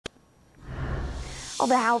Well,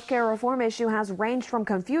 the healthcare reform issue has ranged from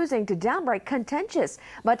confusing to downright contentious.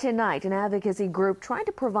 But tonight, an advocacy group tried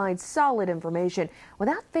to provide solid information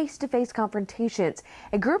without face-to-face confrontations.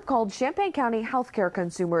 A group called Champaign County Healthcare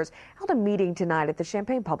Consumers held a meeting tonight at the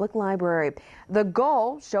Champaign Public Library. The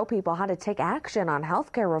goal, show people how to take action on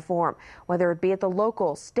healthcare reform, whether it be at the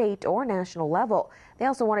local, state, or national level. They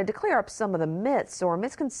also wanted to clear up some of the myths or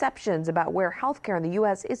misconceptions about where healthcare in the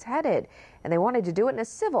U.S. is headed, and they wanted to do it in a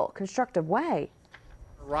civil, constructive way.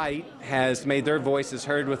 Right has made their voices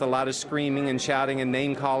heard with a lot of screaming and shouting and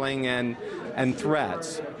name calling and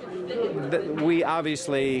threats. We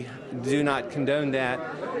obviously do not condone that,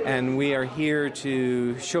 and we are here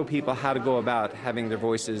to show people how to go about having their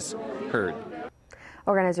voices heard.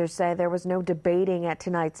 Organizers say there was no debating at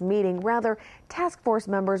tonight's meeting. Rather, task force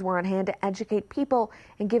members were on hand to educate people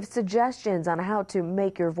and give suggestions on how to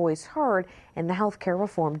make your voice heard in the healthcare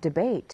reform debate.